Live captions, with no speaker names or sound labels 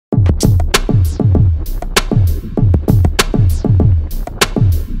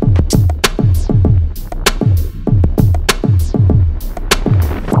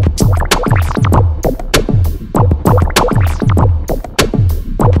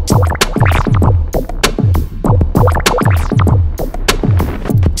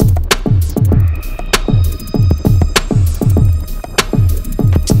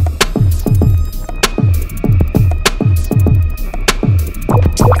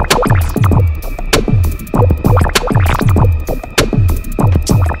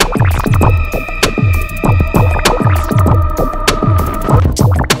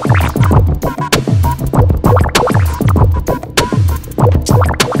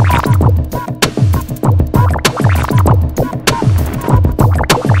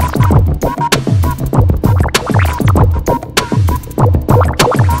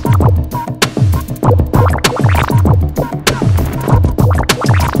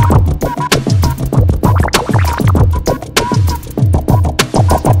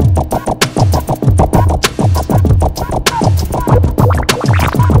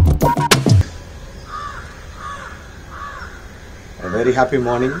very happy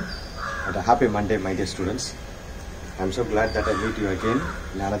morning and a happy Monday, my dear students. I'm so glad that I meet you again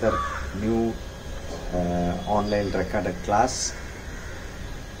in another new online recorded class.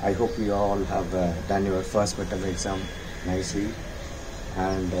 I hope you all have done your first midterm exam nicely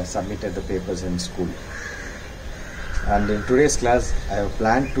and submitted the papers in school. And in today's class, I have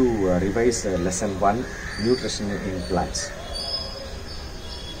planned to revise lesson 1, nutrition in plants.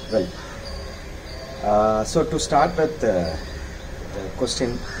 Well, so to start with the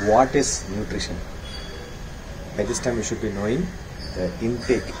question, what is nutrition? By this time you should be knowing the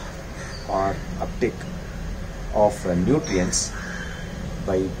intake or uptake of nutrients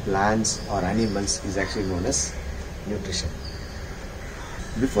by plants or animals is actually known as nutrition.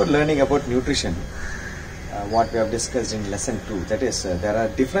 Before learning about nutrition, what we have discussed in lesson 2, that is there are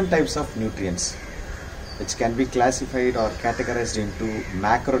different types of nutrients which can be classified or categorized into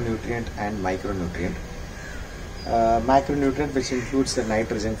macronutrient and micronutrient. Macronutrient, which includes the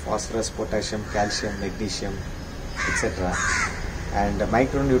nitrogen, phosphorus, potassium, calcium, magnesium, etc. And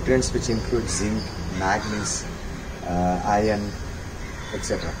micronutrients, which include zinc, manganese, iron,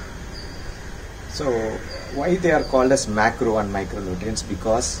 etc. So why they are called as macro and micronutrients?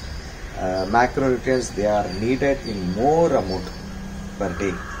 Because macronutrients, they are needed in more amount per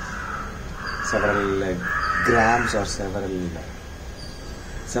day, several grams or several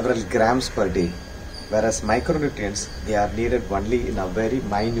grams per day, whereas micronutrients, they are needed only in a very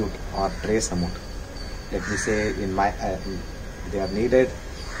minute or trace amount. Let me say they are needed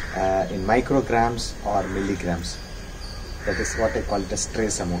in micrograms or milligrams. That is what I call it as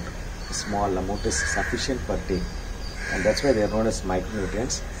trace amount. A small amount is sufficient per day, and that's why they are known as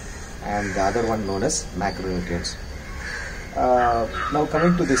micronutrients, and the other one known as macronutrients. Now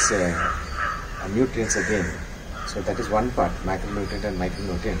coming to this nutrients again. So that is one part, macronutrient and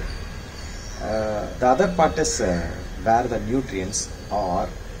micronutrient. The other part is where the nutrients, or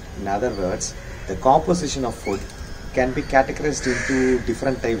in other words, the composition of food, can be categorized into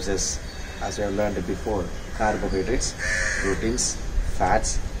different types as we have learned before: carbohydrates, proteins,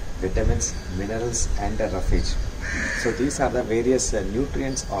 fats, vitamins, minerals, and roughage. So these are the various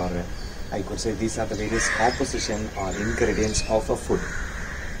nutrients, or I could say these are the various composition or ingredients of a food.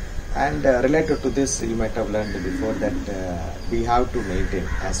 And related to this, you might have learned before that we have to maintain,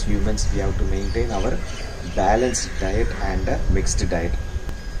 as humans, we have to maintain our balanced diet and mixed diet.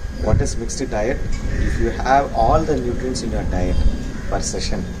 What is mixed diet? If you have all the nutrients in your diet per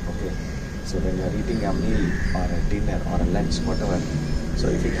session, okay, so when you are eating a meal or a dinner or a lunch, whatever, so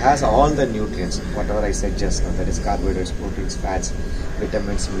if it has all the nutrients, whatever I said just now, that is carbohydrates, proteins, fats,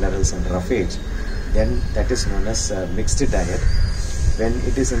 vitamins, minerals, and roughage, then that is known as mixed diet. When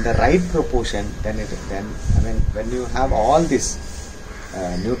it is in the right proportion, when you have all these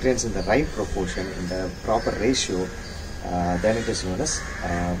nutrients in the right proportion, in the proper ratio, then it is known as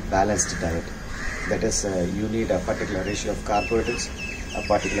balanced diet. That is, you need a particular ratio of carbohydrates, a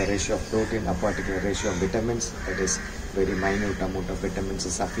particular ratio of protein, a particular ratio of vitamins. That is, very minute amount of vitamins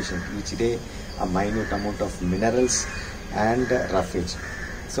is sufficient each day, a minute amount of minerals and roughage.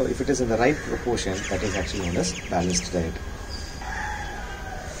 So if it is in the right proportion, that is actually known as balanced diet.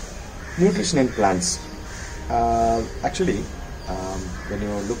 Nutrition in plants. Actually, when you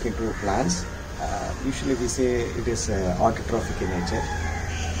look into plants, usually we say it is autotrophic in nature.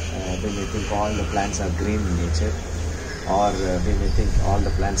 We may think all the plants are green in nature, or we may think all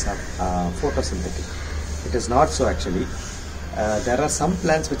the plants are photosynthetic. It is not so actually. There are some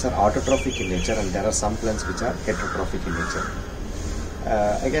plants which are autotrophic in nature, and there are some plants which are heterotrophic in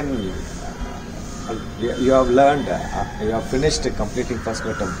nature. Again, you have learned, you have finished completing first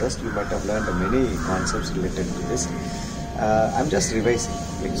midterm test, you might have learned many concepts related to this. I'm just revising.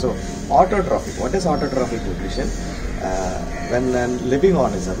 So, autotrophic. What is autotrophic nutrition? When a living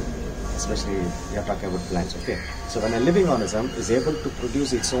organism, especially we are talking about plants, okay? So when a living organism is able to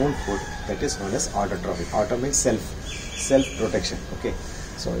produce its own food, that is known as autotrophic. Auto means self-protection, okay?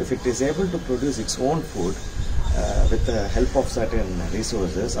 So if it is able to produce its own food with the help of certain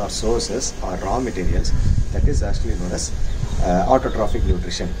resources or sources or raw materials, that is actually known as autotrophic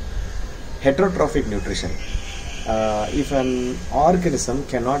nutrition. Heterotrophic nutrition. If an organism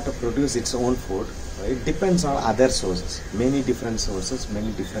cannot produce its own food, it depends on other sources, many different sources,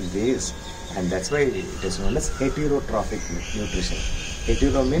 many different ways, and that's why it is known as heterotrophic nutrition.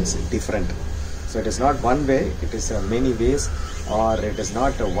 Hetero means different. So it is not one way, it is many ways, or it is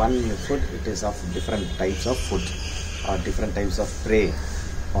not one food, it is of different types of food, or different types of prey,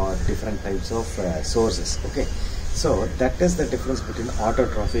 or different types of sources, okay? So that is the difference between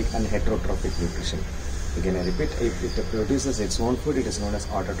autotrophic and heterotrophic nutrition. Again I repeat, if it produces its own food, it is known as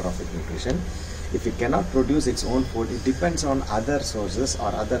autotrophic nutrition. if it cannot produce its own food, it depends on other sources or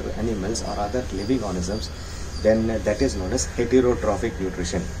other animals or other living organisms, then that is known as heterotrophic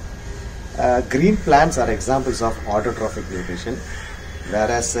nutrition. Green plants are examples of autotrophic nutrition,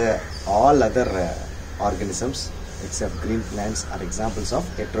 whereas all other organisms except green plants are examples of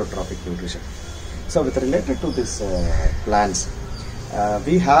heterotrophic nutrition. So with related to this plants,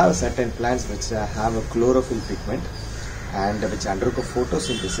 we have certain plants which have a chlorophyll pigment and which undergo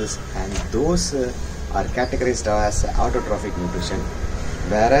photosynthesis, and those are categorized as autotrophic nutrition,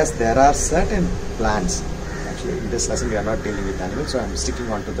 whereas there are certain plants, actually in this lesson we are not dealing with animals, so I am sticking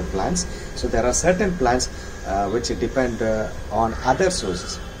on to the plants. So there are certain plants which depend on other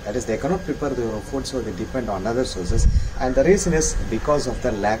sources, that is they cannot prepare their own food, so they depend on other sources, and the reason is because of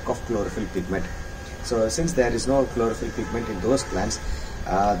the lack of chlorophyll pigment. So since there is no chlorophyll pigment in those plants,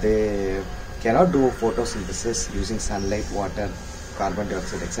 they cannot do photosynthesis using sunlight, water, carbon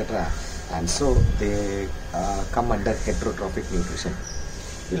dioxide, etc. And so they come under heterotrophic nutrition.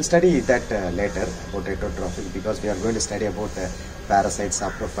 We will study that later about heterotrophic, because we are going to study about parasites,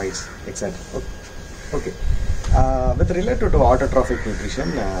 saprophytes, etc. Okay. With related to autotrophic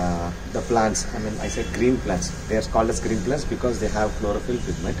nutrition, the plants, I said green plants, they are called as green plants because they have chlorophyll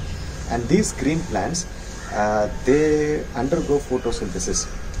pigment, and these green plants, they undergo photosynthesis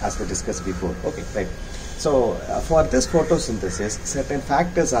as we discussed before. Okay, right. So for this photosynthesis, certain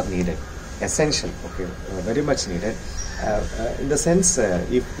factors are needed, essential, okay, very much needed, in the sense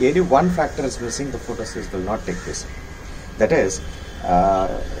if any one factor is missing, the photosynthesis will not take place. That is,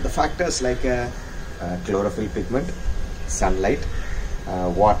 the factors like chlorophyll pigment, sunlight,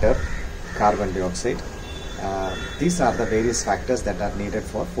 water, carbon dioxide, these are the various factors that are needed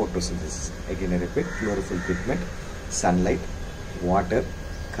for photosynthesis. Again I repeat, chlorophyll pigment, sunlight, water,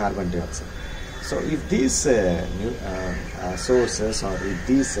 carbon dioxide. So if these sources or if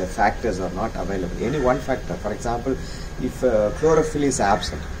these factors are not available, any one factor, for example, if chlorophyll is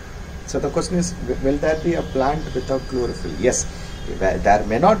absent, so the question is, will there be a plant without chlorophyll? Yes, there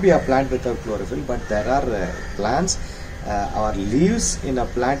may not be a plant without chlorophyll, but there are plants or leaves in a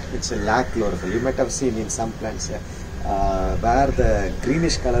plant which lack chlorophyll. You might have seen in some plants where the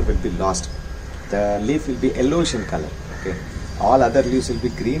greenish color will be lost. The leaf will be yellowish in color. Okay, all other leaves will be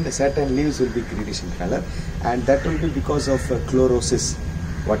green. Certain leaves will be greenish in color, and that will be because of chlorosis.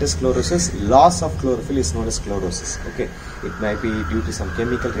 What is chlorosis? Loss of chlorophyll is known as chlorosis. Okay, it might be due to some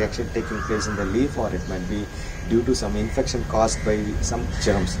chemical reaction taking place in the leaf, or it might be due to some infection caused by some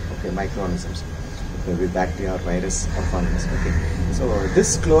germs, okay, microorganisms, maybe bacteria or virus or fungus. Okay, so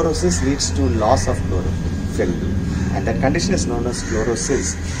this chlorosis leads to loss of chlorophyll, and that condition is known as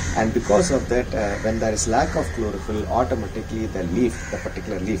chlorosis. And because of that, when there is lack of chlorophyll, automatically the leaf, the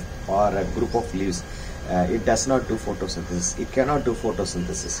particular leaf or a group of leaves, it does not do photosynthesis. It cannot do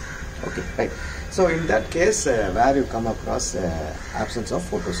photosynthesis. Okay, right. So in that case, where you come across absence of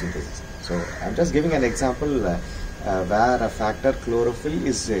photosynthesis. So I'm just giving an example where a factor chlorophyll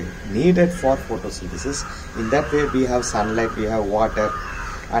is needed for photosynthesis. In that way, we have sunlight, we have water,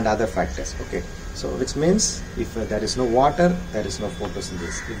 and other factors. Okay. So which means if there is no water, there is no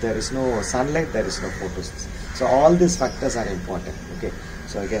photosynthesis. If there is no sunlight, there is no photosynthesis. So all these factors are important. Okay.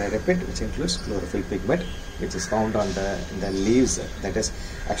 So again I repeat, which includes chlorophyll pigment, which is found on in the leaves. That is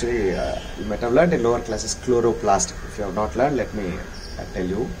actually you might have learned in lower classes chloroplast. If you have not learned, let me tell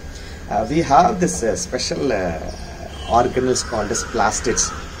you. We have this special organelles called as plastids.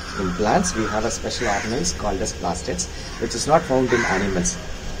 In plants, we have a special organelles called as plastids, which is not found in animals.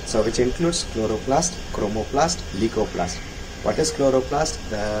 So which includes chloroplast, chromoplast, leucoplast. What is chloroplast?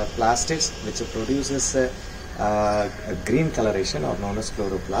 The plastids which produces a green coloration are known as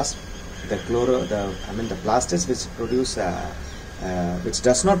chloroplast. The plastids which produce which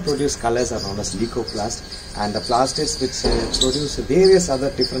does not produce colors are known as leucoplast, and the plastids which produce various other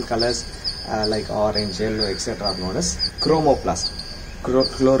different colors like orange, yellow, etc. are known as chromoplast.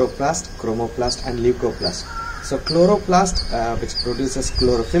 Chloroplast, chromoplast, and leucoplast. So chloroplast which produces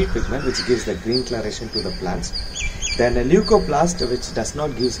chlorophyll pigment, which gives the green coloration to the plants. Then a leucoplast which does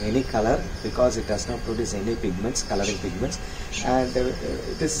not give any color because it does not produce any pigments, coloring pigments. And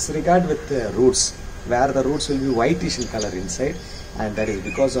this is regarded with roots, where the roots will be whitish in color inside, and that is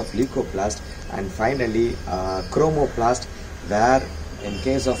because of leucoplast. And finally chromoplast, where in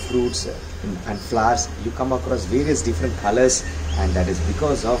case of fruits and flowers you come across various different colors, and that is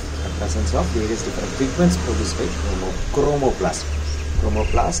because of the presence of various different pigments produced by chromoplast.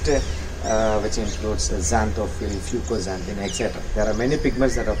 Chromoplast which includes xanthophyll, fucoxanthin, etc. There are many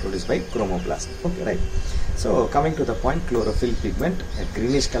pigments that are produced by chromoplast. Okay, right. So coming to the point, chlorophyll pigment, a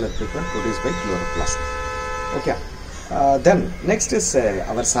greenish colored pigment produced by chloroplast. Okay. Then next is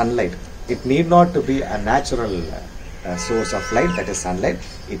our sunlight. It need not to be a natural source of light, that is sunlight.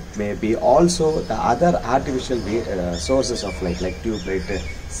 It may be also the other artificial sources of light like tube light,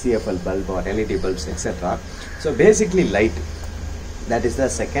 CFL bulb or LED bulbs, etc. So basically light, that is the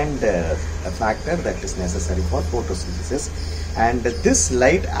second factor that is necessary for photosynthesis, and this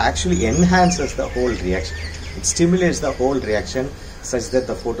light actually enhances the whole reaction. It stimulates the whole reaction such that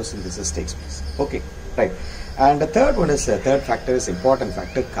the photosynthesis takes place. Okay, right. And the third one is, third factor is important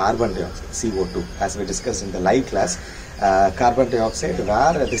factor, carbon dioxide, CO2, as we discussed in the live class. Carbon dioxide,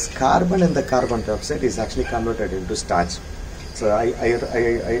 where this carbon in the carbon dioxide is actually converted into starch. So I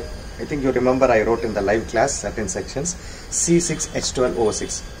think you remember I wrote in the live class certain sections,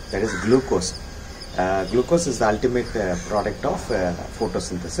 C6H12O6, that is glucose. Glucose is the ultimate product of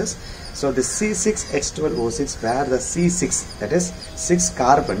photosynthesis. So the C6H12O6, where the C6, that is 6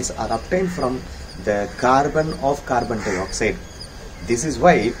 carbons, are obtained from the carbon of carbon dioxide. This is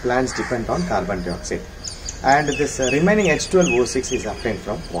why plants depend on carbon dioxide. And this remaining H12O6 is obtained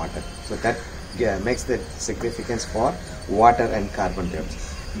from water. So that makes the significance for water and carbon dioxide.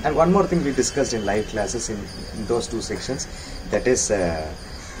 And one more thing we discussed in live classes in those two sections, that is the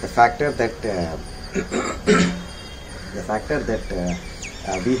factor that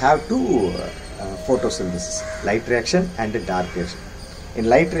we have two photosynthesis, light reaction and dark reaction. In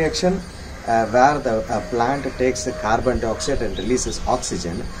light reaction, where the plant takes the carbon dioxide and releases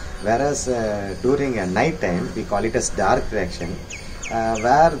oxygen, whereas during a night time we call it as dark reaction,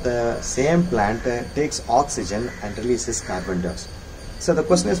 where the same plant takes oxygen and releases carbon dioxide. So the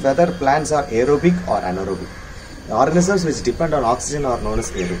question is whether plants are aerobic or anaerobic. The organisms which depend on oxygen are known as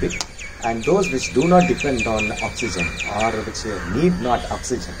aerobic, and those which do not depend on oxygen or which need not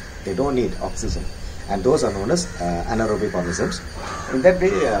oxygen, they don't need oxygen, and those are known as anaerobic organisms. In that way,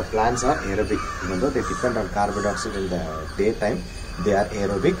 plants are aerobic. Even though they depend on carbon dioxide in the daytime, they are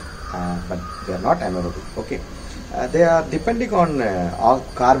aerobic, but they are not anaerobic. Okay, they are depending on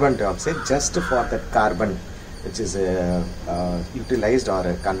carbon dioxide just for that carbon which is utilized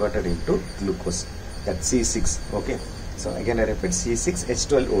or converted into glucose, that C6. Okay, so again I repeat,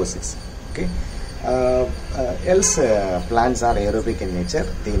 C6H12O6. Okay, else plants are aerobic in nature.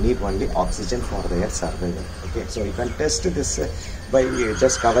 They need only oxygen for their survival. Okay, so you can test this by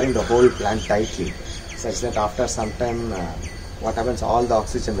just covering the whole plant tightly, such that after some time what happens, all the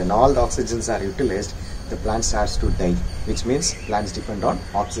oxygen, when all the oxygens are utilized, the plant starts to die, which means plants depend on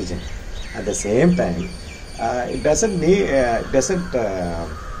oxygen. At the same time, it doesn't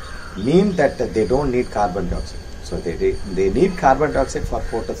mean that they don't need carbon dioxide. So they need carbon dioxide for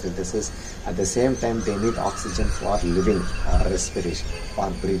photosynthesis. At the same time, they need oxygen for living or respiration or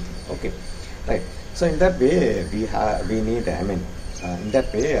breathing. Okay, right. So in that way, we need. In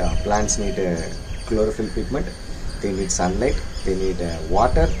that way, plants need chlorophyll pigment. They need sunlight. They need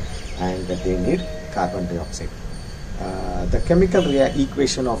water, and they need carbon dioxide. The chemical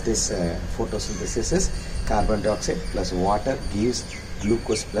equation of this photosynthesis is carbon dioxide plus water gives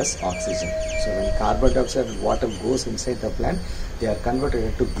glucose plus oxygen. So when carbon dioxide and water goes inside the plant, they are converted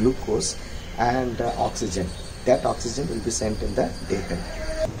into glucose and oxygen. That oxygen will be sent in the daytime.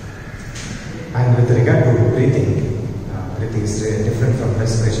 And with regard to breathing, breathing is different from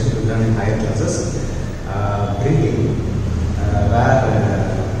respiration. We learn in higher classes. Breathing, where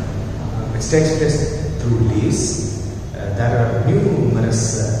it takes place through leaves. There are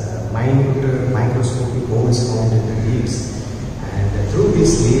numerous minute microscopic holes found in the leaves, and through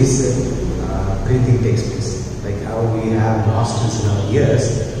these leaves breathing takes place. Like how we have nostrils in our ears,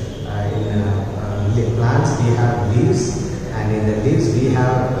 in plants we have leaves, and in the leaves we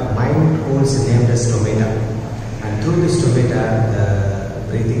have minute holes named as stomata, and through this stomata the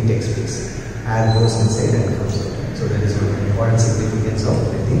breathing takes place. Air goes inside and comes out. So that is one important significance of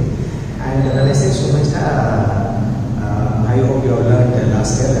breathing. And when I say stomata, I hope you have learned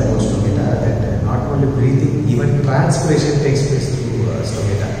last year about stomata, that not only breathing, even transpiration takes place through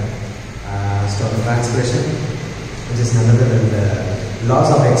stomata. Transpiration, which is none other than the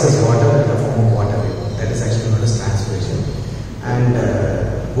loss of excess water in the form of water vapor. That is actually known as transpiration. And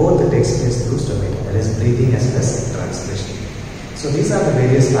both takes place through stomata, that is breathing as well as transpiration. So these are the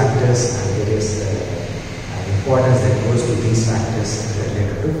various factors and various importance that goes to these factors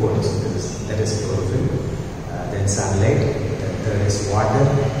related to photosynthesis. That is chlorophyll, then sunlight, the third is water,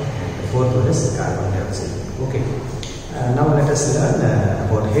 and the fourth one is carbon dioxide. Okay. Now let us learn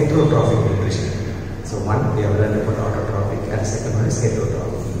about heterotrophic nutrition. So one, we have learned about autotrophic, and second one is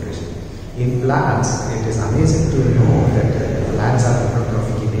heterotrophic nutrition. In plants, it is amazing to know that plants are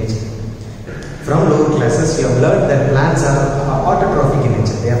autotrophic in nature. From lower classes, we have learned that plants are autotrophic in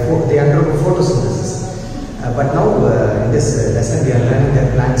nature. They undergo photosynthesis. But now in this this lesson we are learning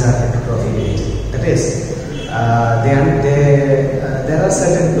that plants are heterotrophic in nature. That is, there are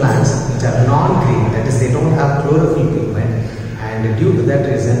certain plants which are non-green, that is they don't have chlorophyll pigment, and due to that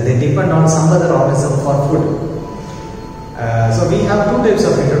reason they depend on some other organism for food. So we have two types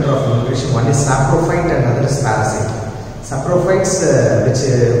of heterotrophic nutrition. One is saprophyte and another is parasite. Saprophytes which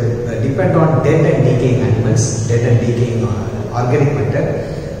depend on dead and decaying animals, dead and decaying organic matter,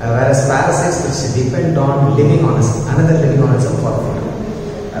 whereas parasites which depend on living organism, another living organism for food.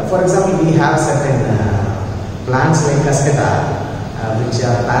 For example, we have certain plants like cascata which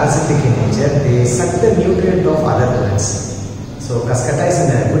are parasitic in nature. They suck the nutrient of other plants. So cascata is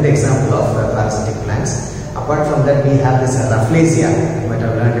a good example of parasitic plants. Apart from that, we have this Rafflesia, you might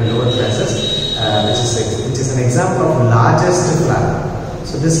have learned in lower classes, which is an example of largest flower.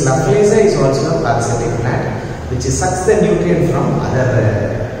 So this Rafflesia is also a parasitic plant which sucks the nutrient from other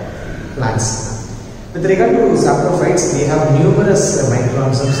plants. With regard to saprophytes, we have numerous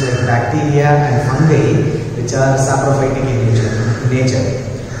microorganisms like bacteria and fungi which are saprophytic in nature.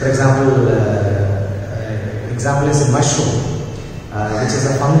 For example, is a mushroom. Which is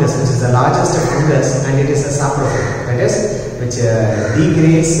a fungus, which is the largest fungus, and it is a saprophyte, that is, which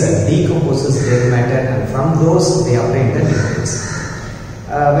degrades, decomposes dead matter, and from those they obtain the nutrients.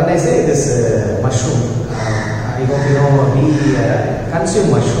 When I say this mushroom, I hope you know we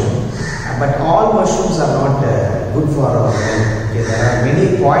consume mushroom, but all mushrooms are not good for our health. Okay, there are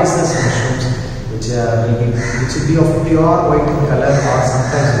many poisonous mushrooms which will be of pure white in color, or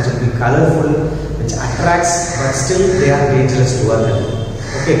sometimes which will be colorful, which attracts, but still they are dangerous to others.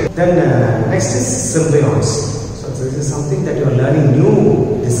 Okay, then next is symbionts. So this is something that you are learning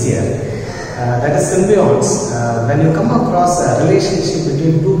new this year. That is symbionts. When you come across a relationship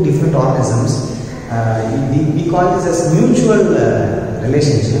between two different organisms, we call this as mutual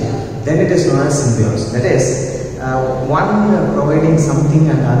relationship. Then it is known as symbionts. That is, one providing something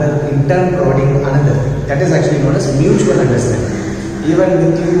and other in turn providing another. That is actually known as mutual understanding. Even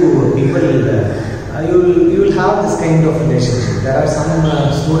with you people, you will have this kind of relationship. There are some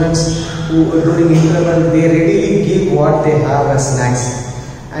students who during interval they readily give what they have as snacks,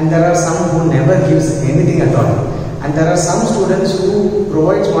 and there are some who never gives anything at all, and there are some students who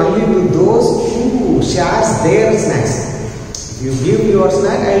provides only to those who shares their snacks. If you give your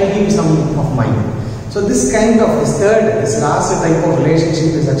snack, I will give some of mine. So this kind of this last type of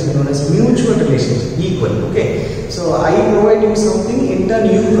relationship is actually known as mutual relationship, equal. Okay, so I provide you something, in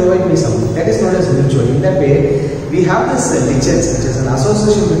turn you provide me something. That is known as mutual. In that way, we have this lichens, which is an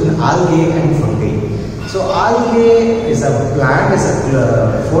association between algae and fungi. So algae is a plant, is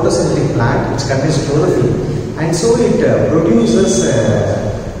a photosynthetic plant which contains chlorophyll, and so it produces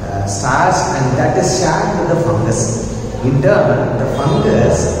starch, and that is shared with the fungus. In turn, the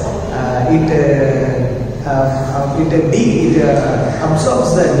fungus it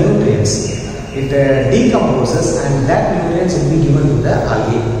absorbs the nutrients, it decomposes, and that nutrients will be given to the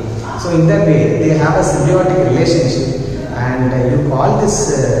algae. So in that way they have a symbiotic relationship, and you call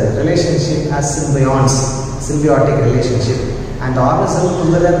this relationship as symbiotic relationship. And the organisms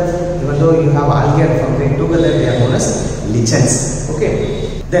together, even though you have algae and fungi together, they are known as lichens. Okay.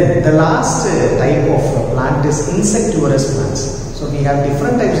 Then the last type of plant is insectivorous plants. So we have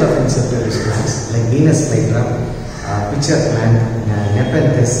different types of insectivorous plants like Venus flytrap, pitcher plant,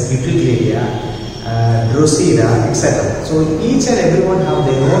 Nepenthes, Utricularia, Drosera, etc. So each and everyone have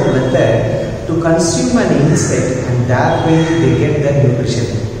their own method to consume an insect, and that way they get their nutrition.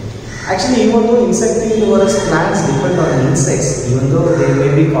 Actually, even though insectivorous plants depend on insects, even though they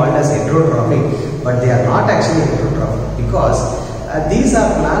may be called as heterotrophic, but they are not actually heterotrophic, because these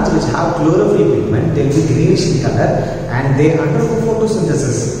are plants which have chlorophyll pigment. They will be greenish in color, and they undergo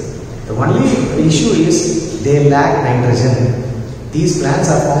photosynthesis. The only issue is they lack nitrogen. These plants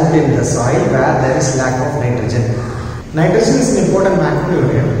are found in the soil where there is lack of nitrogen. Nitrogen is an important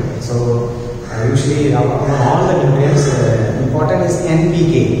macronutrient. So usually among all the nutrients, important is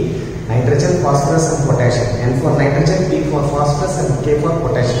NPK: nitrogen, phosphorus, and potassium. N for nitrogen, P for phosphorus, and K for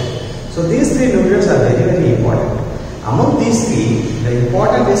potassium. So these three nutrients are very, very important. Among these three, the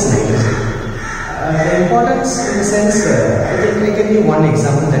important is nitrogen. The importance in the sense, I can give one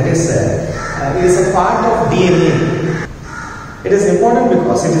example, that is, it is a part of DNA. It is important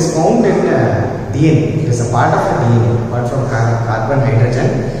because it is found in DNA. It is a part of the DNA. Apart from carbon,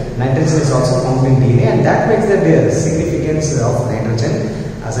 hydrogen, nitrogen is also found in DNA, and that makes the significance of nitrogen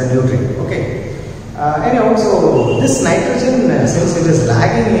as a nutrient. Okay. Anyhow, so this nitrogen, since it is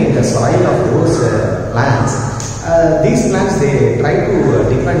lagging in the soil of those plants, these plants, they try to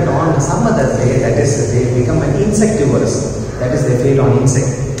depend on some other way, that is, they become an insectivorous, that is, they feed on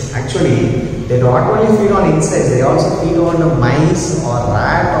insect. Actually, They not only feed on insects, they also feed on mice or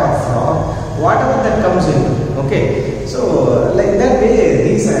rat or frog, whatever that comes in. Okay, so like that way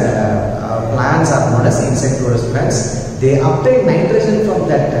these plants are known as insectivorous plants. They obtain nitrogen from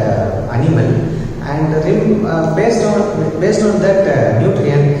that animal, and based on that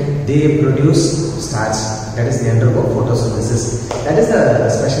nutrient they produce starch. That is, they undergo photosynthesis. That is the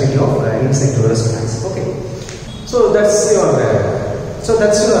specialty of insectivorous plants. Okay, so that's your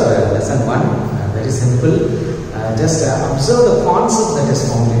lesson 1. Very simple. Just observe the concept that is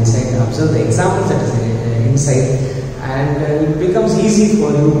found inside, observe the examples that is inside, and it becomes easy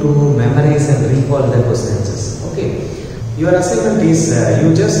for you to memorize and recall the questions. Okay. Your assignment is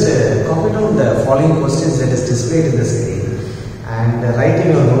you just copy down the following questions that is displayed in the screen and write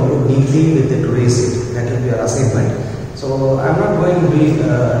in your notebook neatly with the today's date. That will be your assignment. So I am not going to be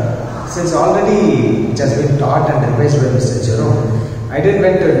since already it has been taught and revised by Mr. Jerome. I didn't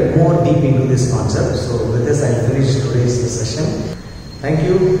went more deep into this concept. So with this I will finish today's session. Thank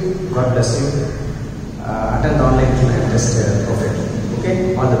you. God bless you. Attend the online test perfectly.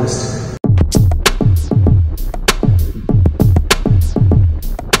 Okay. All the best.